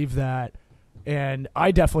to believe that, and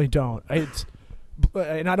I definitely don't.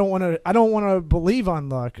 And I don't want to believe on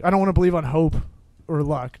luck. I don't want to believe on hope or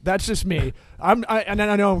luck. That's just me. And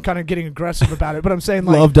I know I'm kind of getting aggressive about it, but I'm saying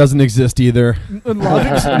love doesn't exist either. No,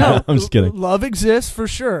 I'm just kidding. Love exists for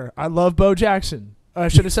sure. I love Bo Jackson. I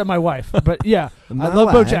should have said my wife, but yeah, I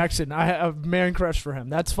love Bo Jackson. I have a man crush for him.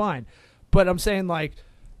 That's fine. But I'm saying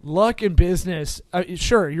luck in business.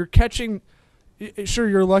 Sure, you're catching. Sure,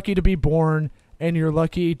 you're lucky to be born, and you're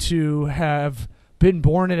lucky to have been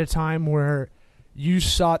born at a time where you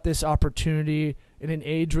sought this opportunity in an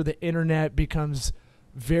age where the internet becomes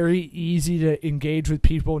very easy to engage with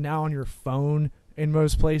people now on your phone. In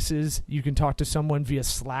most places, you can talk to someone via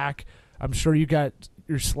Slack. I'm sure you got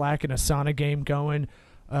your Slack and Asana game going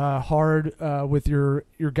hard with your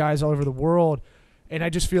guys all over the world. And I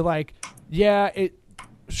just feel like,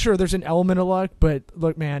 sure, there's an element of luck, but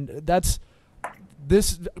look, man, this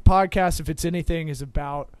podcast, if it's anything, is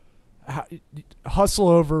about hustle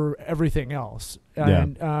over everything else.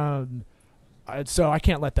 And so I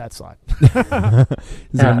can't let that slide.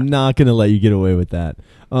 So I'm not going to let you get away with that.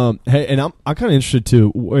 Hey, and I'm kind of interested too.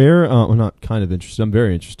 Where I'm not kind of interested. I'm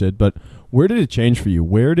very interested. But where did it change for you?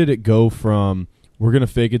 Where did it go from we're going to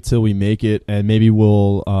fake it till we make it, and maybe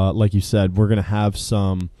we'll, like you said, we're going to have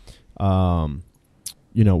some, we're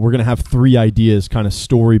going to have 3 ideas kind of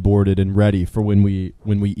storyboarded and ready for when we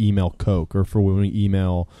email Coke or for when we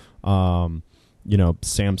email,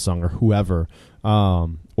 Samsung or whoever,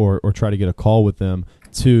 or try to get a call with them,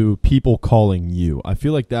 to people calling you. I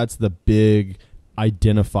feel like that's the big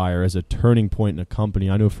identifier, as a turning point in a company.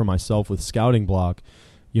 I know for myself with Scouting Block,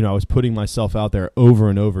 you know, I was putting myself out there over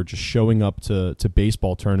and over, just showing up to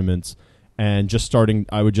baseball tournaments and just starting.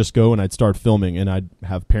 I would just go and I'd start filming, and I'd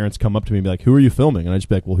have parents come up to me and be like, "Who are you filming?" And I'd just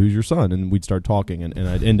be like, "Well, who's your son?" And we'd start talking, and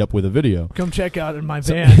I'd end up with a video. Come check out in my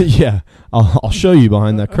van. Yeah, I'll show you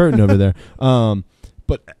behind that curtain over there.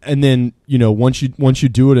 But and then, you know, once you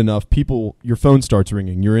do it enough, your phone starts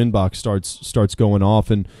ringing, your inbox starts going off.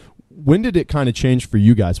 And when did it kind of change for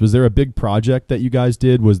you guys? Was there a big project that you guys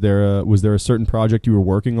did? Was there a certain project you were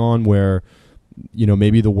working on where, you know,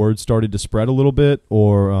 maybe the word started to spread a little bit,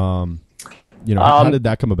 or you know, how did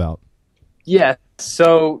that come about? Yeah.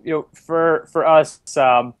 So, you know, for us,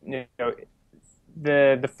 you know,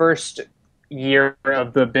 the first year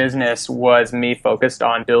of the business was me focused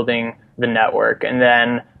on building the network. And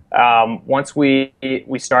then once we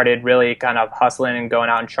started really kind of hustling and going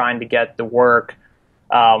out and trying to get the work,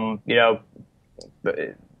 you know,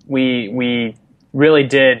 we really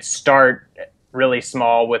did start really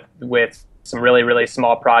small with some really, really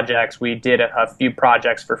small projects. We did a few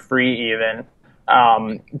projects for free even,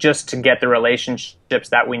 just to get the relationships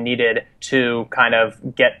that we needed to kind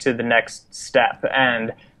of get to the next step.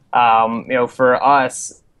 And you know, for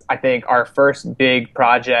us, I think our first big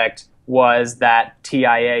project was that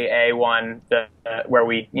TIAA one, where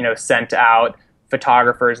we, you know, sent out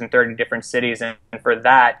photographers in 30 different cities. And for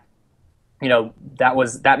that, you know,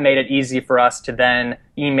 that made it easy for us to then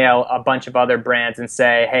email a bunch of other brands and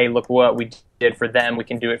say, hey, look what we did for them. We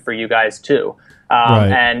can do it for you guys too.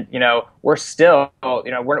 Right. And, you know, we're still,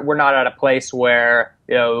 you know, we're not at a place where,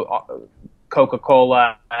 you know,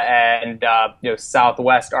 Coca-Cola and you know,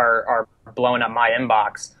 Southwest are blowing up my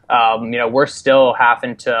inbox. You know, we're still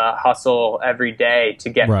having to hustle every day to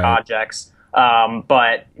get projects.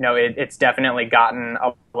 But you know, it's definitely gotten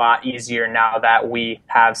a lot easier now that we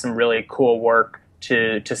have some really cool work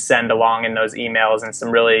to send along in those emails, and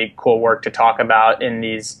some really cool work to talk about in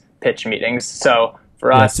these pitch meetings. So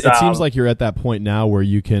for us, it seems like you're at that point now where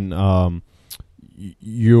you can, I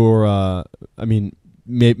mean,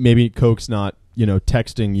 maybe Coke's not, you know,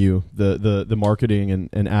 texting you, the marketing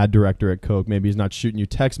and ad director at Coke, maybe he's not shooting you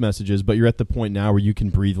text messages, but you're at the point now where you can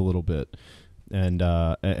breathe a little bit. And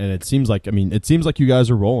it seems like, I mean, it seems like you guys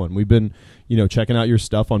are rolling. We've been, you know, checking out your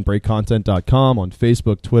stuff on breakcontent.com, on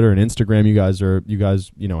Facebook, Twitter, and Instagram. You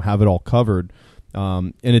guys, you know, have it all covered.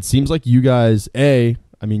 And it seems like you guys, I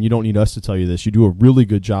mean, you don't need us to tell you this. You do a really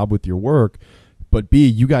good job with your work, but B,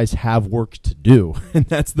 you guys have work to do, and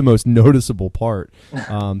that's the most noticeable part.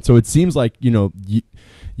 So it seems like, you know,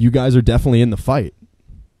 you guys are definitely in the fight.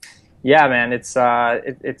 Yeah, man, it's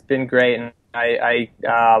been great, and I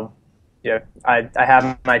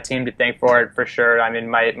have my team to thank for it for sure. I mean,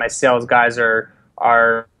 my sales guys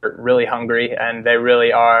are really hungry, and they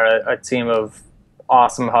really are a team of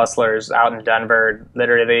awesome hustlers out in Denver.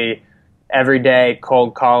 Literally every day,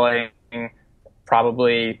 cold calling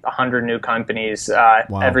probably 100 new companies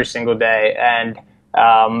every single day, and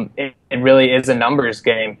it really is a numbers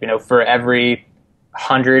game. You know, for every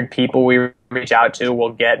 100 people we reach out to,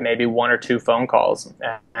 we'll get maybe 1 or 2 phone calls,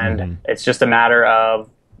 and it's just a matter of,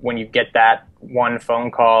 when you get that one phone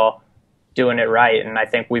call, doing it right. And I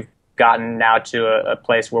think we've gotten now to a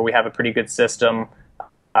place where we have a pretty good system.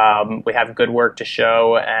 We have good work to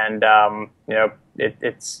show, and you know,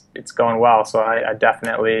 it's going well. So I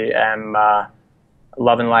definitely am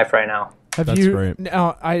loving life right now. That's great.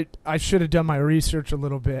 Now, I should have done my research a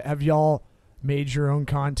little bit. Have y'all made your own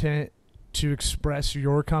content to express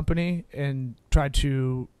your company and try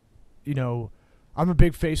to, you know, I'm a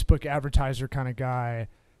big Facebook advertiser kind of guy,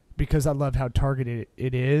 because I love how targeted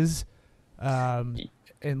it is. And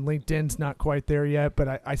LinkedIn's not quite there yet,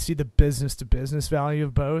 but I see the business-to-business value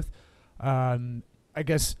of both. I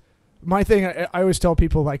guess my thing, I always tell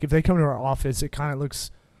people, like, if they come to our office, it kind of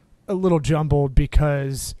looks a little jumbled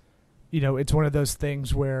because, you know, it's one of those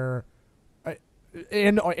things where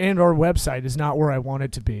and our website is not where I want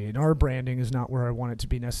it to be, and our branding is not where I want it to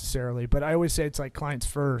be necessarily. But I always say it's like clients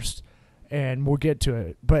first, and we'll get to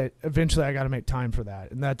it. But eventually I got to make time for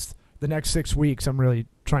that. And that's the next 6 weeks. I'm really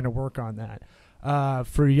trying to work on that.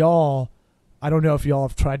 For y'all, I don't know if y'all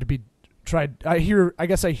have tried. I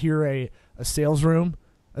guess I hear a sales room,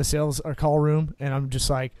 a call room. And I'm just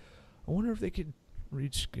like, I wonder if they could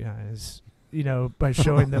reach guys, you know, by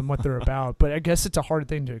showing them what they're about. But I guess it's a hard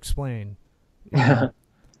thing to explain. You know?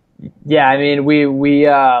 Yeah. I mean,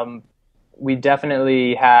 we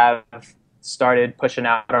definitely have started pushing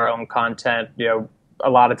out our own content. You know, a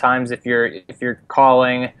lot of times if you're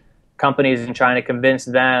calling companies and trying to convince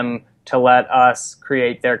them to let us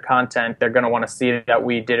create their content, they're going to want to see that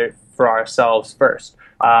we did it for ourselves first.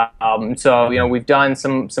 So we've done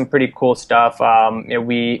some pretty cool stuff.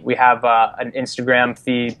 We have an Instagram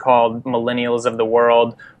feed called Millennials of the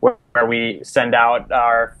World, where we send out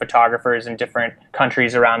our photographers in different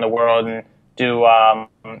countries around the world and do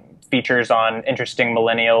features on interesting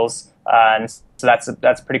millennials. And so that's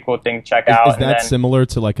a pretty cool thing to check out. Is that similar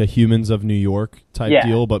to like a Humans of New York type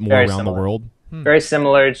deal, but more around the world? Very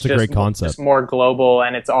similar. It's just a great concept. Just more global,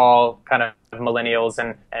 and it's all kind of millennials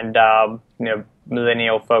and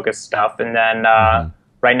millennial focused stuff. And then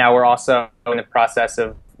right now we're also in the process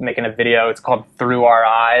of making a video. It's called Through Our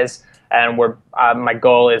Eyes, and my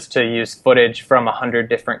goal is to use footage from 100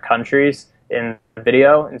 different countries in the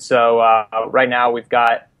video. And so right now we've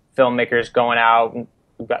got filmmakers going out.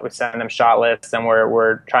 We send them shot lists, and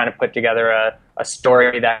we're trying to put together a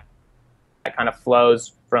story that kind of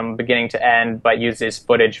flows from beginning to end, but uses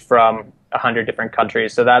footage from 100 different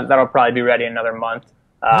countries. So that'll probably be ready in another month.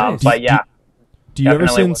 Nice. But yeah. Do you ever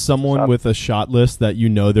send someone with a shot list that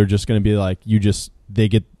they're just going to be like, they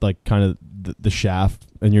get like kind of the shaft,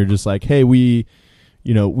 and you're just like, hey, we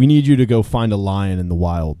need you to go find a lion in the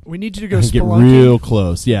wild. We need you to go get real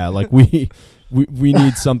close. Yeah, like we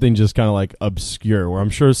need something just kind of like obscure, where I'm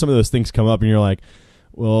sure some of those things come up and you're like,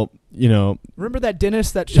 well, remember that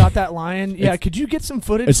dentist that shot that lion? Yeah, could you get some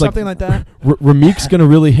footage, something like that? Ramik's going to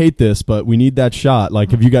really hate this, but we need that shot.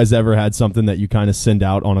 Like, have you guys ever had something that you kind of send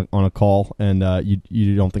out on a call and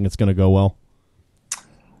you don't think it's going to go well?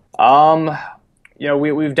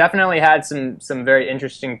 We've definitely had some very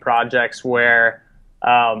interesting projects where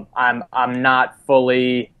I'm not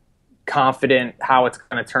fully confident how it's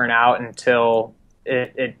going to turn out until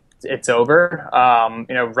it's over.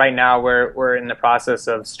 Right now we're in the process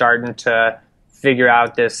of starting to figure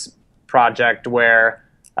out this project where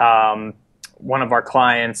one of our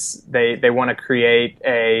clients, they want to create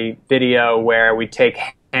a video where we take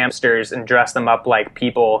hamsters and dress them up like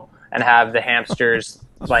people and have the hamsters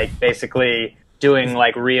like basically doing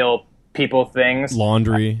like real people things.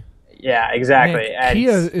 Laundry. Yeah, exactly. Man, and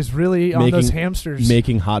Kia is really on those hamsters.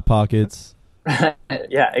 Making Hot Pockets.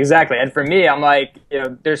 Yeah, exactly. And for me, I'm like,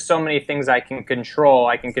 there's so many things I can control.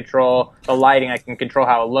 I can control the lighting. I can control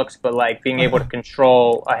how it looks. But like being able to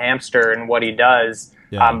control a hamster and what he does,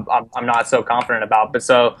 I'm not so confident about. But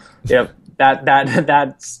so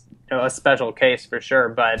that's a special case for sure.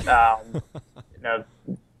 But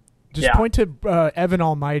just point to Evan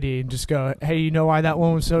Almighty and just go, hey, you know why that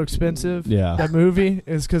one was so expensive? Yeah. That movie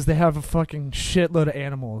is because they have a fucking shitload of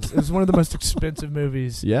animals. It was one of the most expensive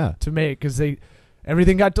movies to make because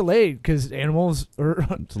everything got delayed because animals are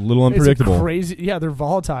it's a little unpredictable. It's crazy. Yeah, they're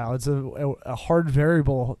volatile. It's a hard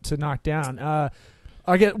variable to knock down.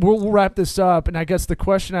 We'll wrap this up, and I guess the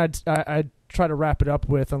question I'd try to wrap it up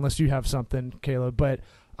with, unless you have something, Caleb, but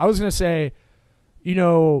I was going to say,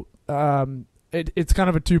 it's kind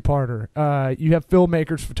of a two-parter. You have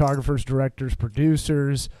filmmakers, photographers, directors,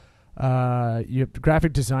 producers. You have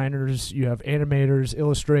graphic designers. You have animators,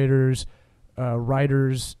 illustrators,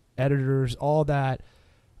 writers, editors, all that.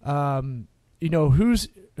 Who's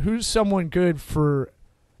someone good for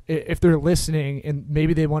if they're listening and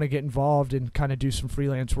maybe they want to get involved and kind of do some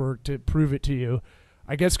freelance work to prove it to you.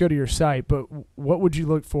 I guess go to your site, but what would you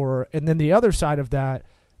look for? And then the other side of that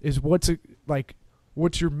is what's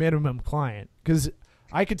your minimum client? Because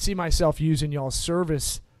I could see myself using y'all's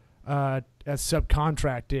service as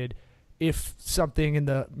subcontracted if something in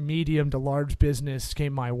the medium to large business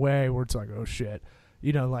came my way where it's like, oh shit,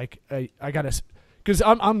 I gotta, because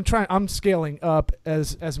I'm scaling up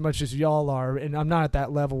as much as y'all are, and I'm not at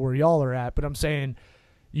that level where y'all are at, but I'm saying,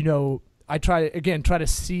 I try to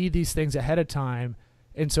see these things ahead of time,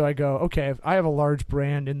 and so I go, okay, if I have a large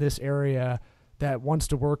brand in this area that wants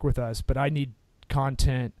to work with us, but I need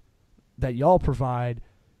content that y'all provide,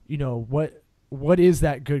 what is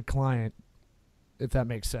that good client, if that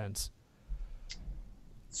makes sense?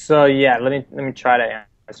 So yeah, let me try to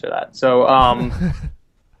answer that. So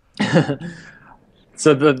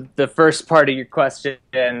so the first part of your question,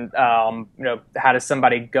 how does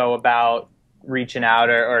somebody go about reaching out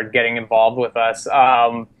or getting involved with us?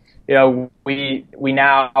 We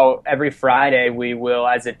now every Friday we will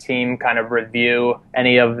as a team kind of review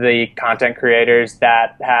any of the content creators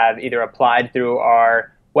that have either applied through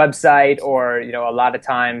our website or a lot of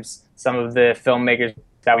times some of the filmmakers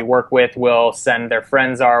that we work with will send their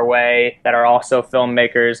friends our way that are also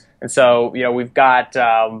filmmakers. And so we've got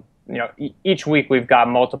each week we've got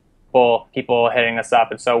multiple people hitting us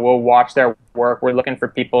up, and so we'll watch their work. We're looking for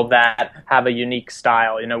people that have a unique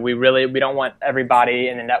style. We don't want everybody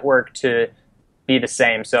in the network to be the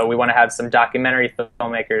same. So we want to have some documentary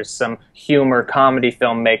filmmakers, some humor comedy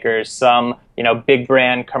filmmakers, some big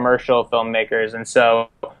brand commercial filmmakers. And so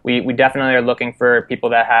we definitely are looking for people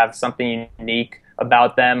that have something unique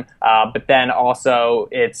about them. But then also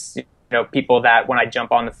it's, people that when I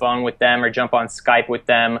jump on the phone with them or jump on Skype with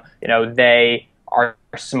them, they are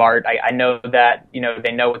smart. I know that,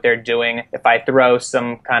 they know what they're doing. If I throw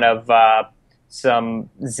some kind of some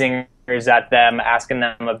zingers at them, asking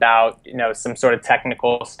them about, some sort of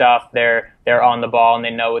technical stuff, they're on the ball and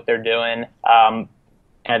they know what they're doing.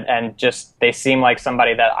 And just, they seem like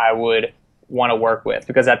somebody that I would want to work with,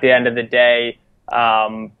 because at the end of the day,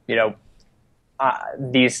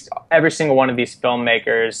 every single one of these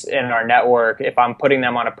filmmakers in our network, if I'm putting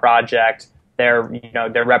them on a project, they're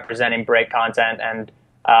representing great content, and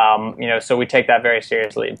so we take that very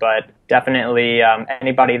seriously. But definitely,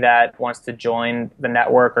 anybody that wants to join the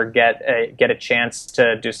network or get a chance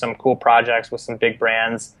to do some cool projects with some big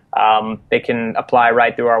brands, they can apply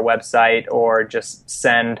right through our website or just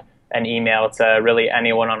send an email to really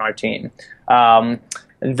anyone on our team.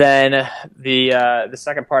 Then the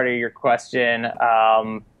second part of your question,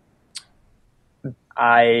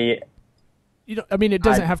 it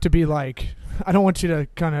doesn't have to be like, I don't want you to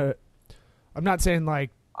kind of, I'm not saying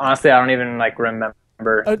like, honestly, I don't even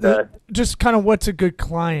remember just kind of what's a good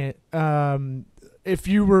client. If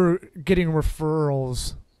you were getting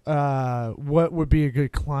referrals, what would be a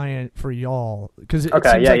good client for y'all? Because it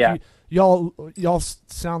seems like y'all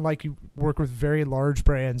sound like you work with very large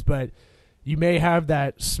brands, but you may have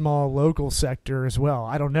that small local sector as well.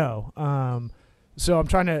 I don't know. So I'm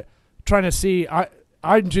trying to see.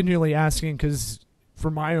 I'm genuinely asking because for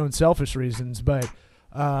my own selfish reasons, but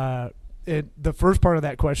the first part of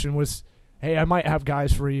that question was, hey, I might have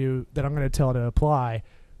guys for you that I'm going to tell to apply.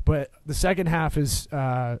 But the second half is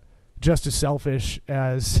just as selfish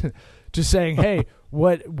as just saying, hey,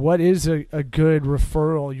 what is a good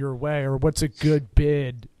referral your way, or what's a good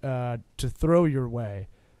bid to throw your way?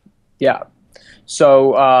 Yeah.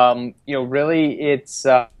 So, really it's...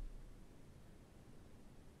 Oh,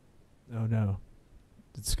 no.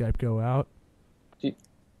 Did Skype go out? Did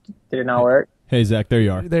it not work? Hey, Zach, there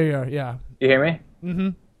you are. There you are, yeah. You hear me? Mm-hmm.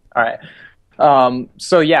 All right.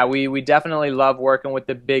 So, yeah, we definitely love working with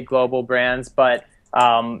the big global brands, but,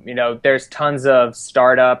 there's tons of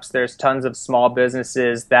startups, there's tons of small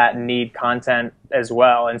businesses that need content as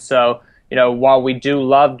well. And so, while we do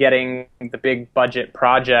love getting the big budget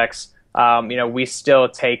projects, we still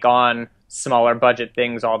take on smaller budget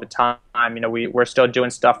things all the time. We're still doing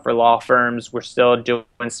stuff for law firms. We're still doing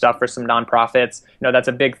stuff for some nonprofits. That's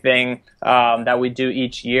a big thing that we do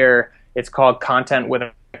each year. It's called Content with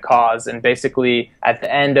a Cause. And basically, at the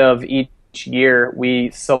end of each year, we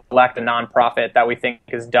select a nonprofit that we think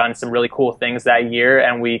has done some really cool things that year,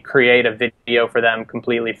 and we create a video for them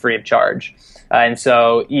completely free of charge. And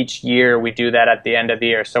so each year we do that at the end of the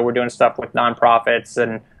year. So we're doing stuff with nonprofits,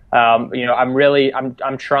 and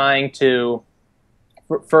I'm trying to,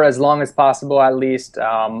 for as long as possible at least,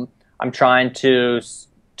 I'm trying to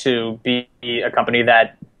be a company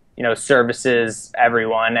that, services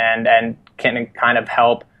everyone and can kind of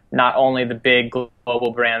help not only the big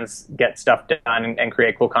global brands get stuff done and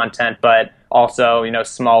create cool content, but also,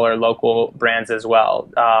 smaller local brands as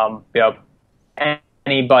well.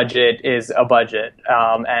 Any budget is a budget,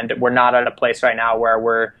 and we're not at a place right now where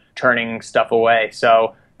we're turning stuff away.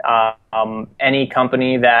 So any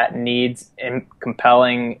company that needs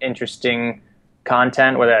compelling, interesting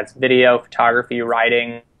content, whether that's video, photography,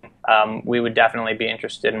 writing, we would definitely be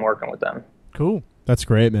interested in working with them. Cool. That's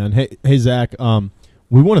great, man. Hey, Zach,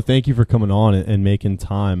 we want to thank you for coming on and making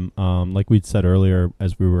time. Like we'd said earlier,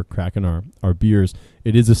 as we were cracking our beers,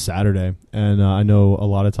 it is a Saturday, and I know a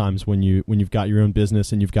lot of times when you've got your own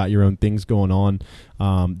business and you've got your own things going on,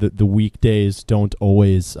 the weekdays don't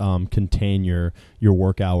always contain your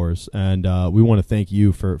work hours. And we want to thank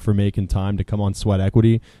you for making time to come on Sweat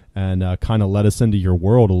Equity and kind of let us into your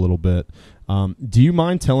world a little bit. Do you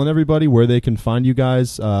mind telling everybody where they can find you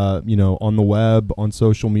guys, on the web, on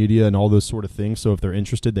social media, and all those sort of things? So if they're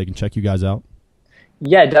interested, they can check you guys out.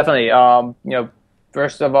 Yeah, definitely.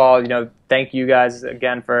 First of all, thank you guys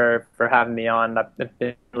again for having me on. I've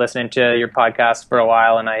been listening to your podcast for a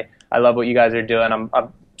while, and I love what you guys are doing. I'm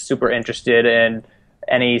super interested in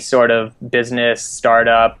any sort of business,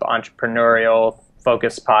 startup, entrepreneurial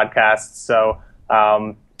focused podcasts. So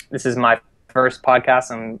this is my first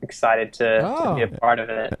podcast. I'm excited to be a part of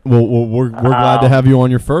it. Well, we're glad to have you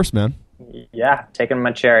on your first, man. Yeah, taking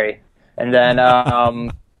my cherry. And then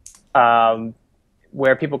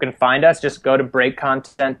where people can find us, just go to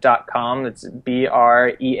breakcontent.com. It's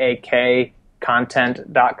BREAK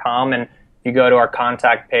content.com. And if you go to our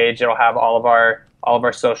contact page, it'll have all of our all of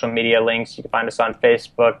our social media links. You can find us on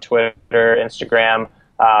Facebook, Twitter, Instagram,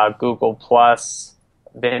 Google Plus,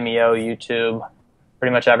 Vimeo, YouTube,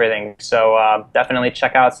 pretty much everything. So definitely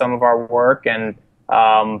check out some of our work, and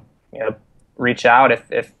reach out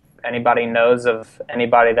if anybody knows of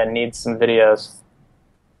anybody that needs some videos.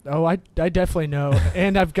 Oh, I definitely know,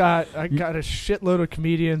 and I got a shitload of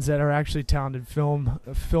comedians that are actually talented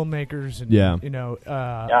filmmakers,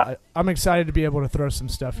 and I'm excited to be able to throw some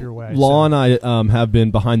stuff your way. Law and I have been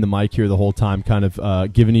behind the mic here the whole time, kind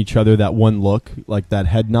of giving each other that one look, like that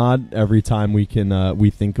head nod every time we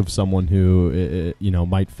think of someone who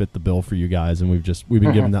might fit the bill for you guys, and we've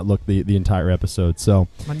been giving that look the entire episode. So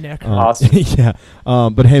my neck awesome. Yeah,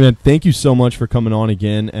 but hey man, thank you so much for coming on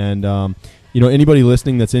again, and anybody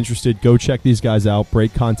listening that's interested, go check these guys out,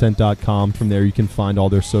 breakcontent.com. From there you can find all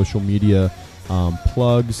their social media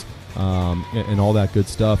plugs and all that good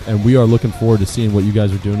stuff. And we are looking forward to seeing what you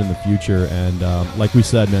guys are doing in the future. And like we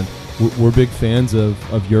said, man, we're big fans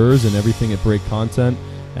of yours and everything at Break Content.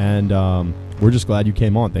 And we're just glad you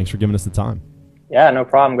came on. Thanks for giving us the time. Yeah, no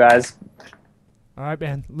problem, guys. All right,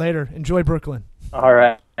 man. Later. Enjoy Brooklyn. All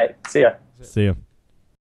right. See ya. See ya.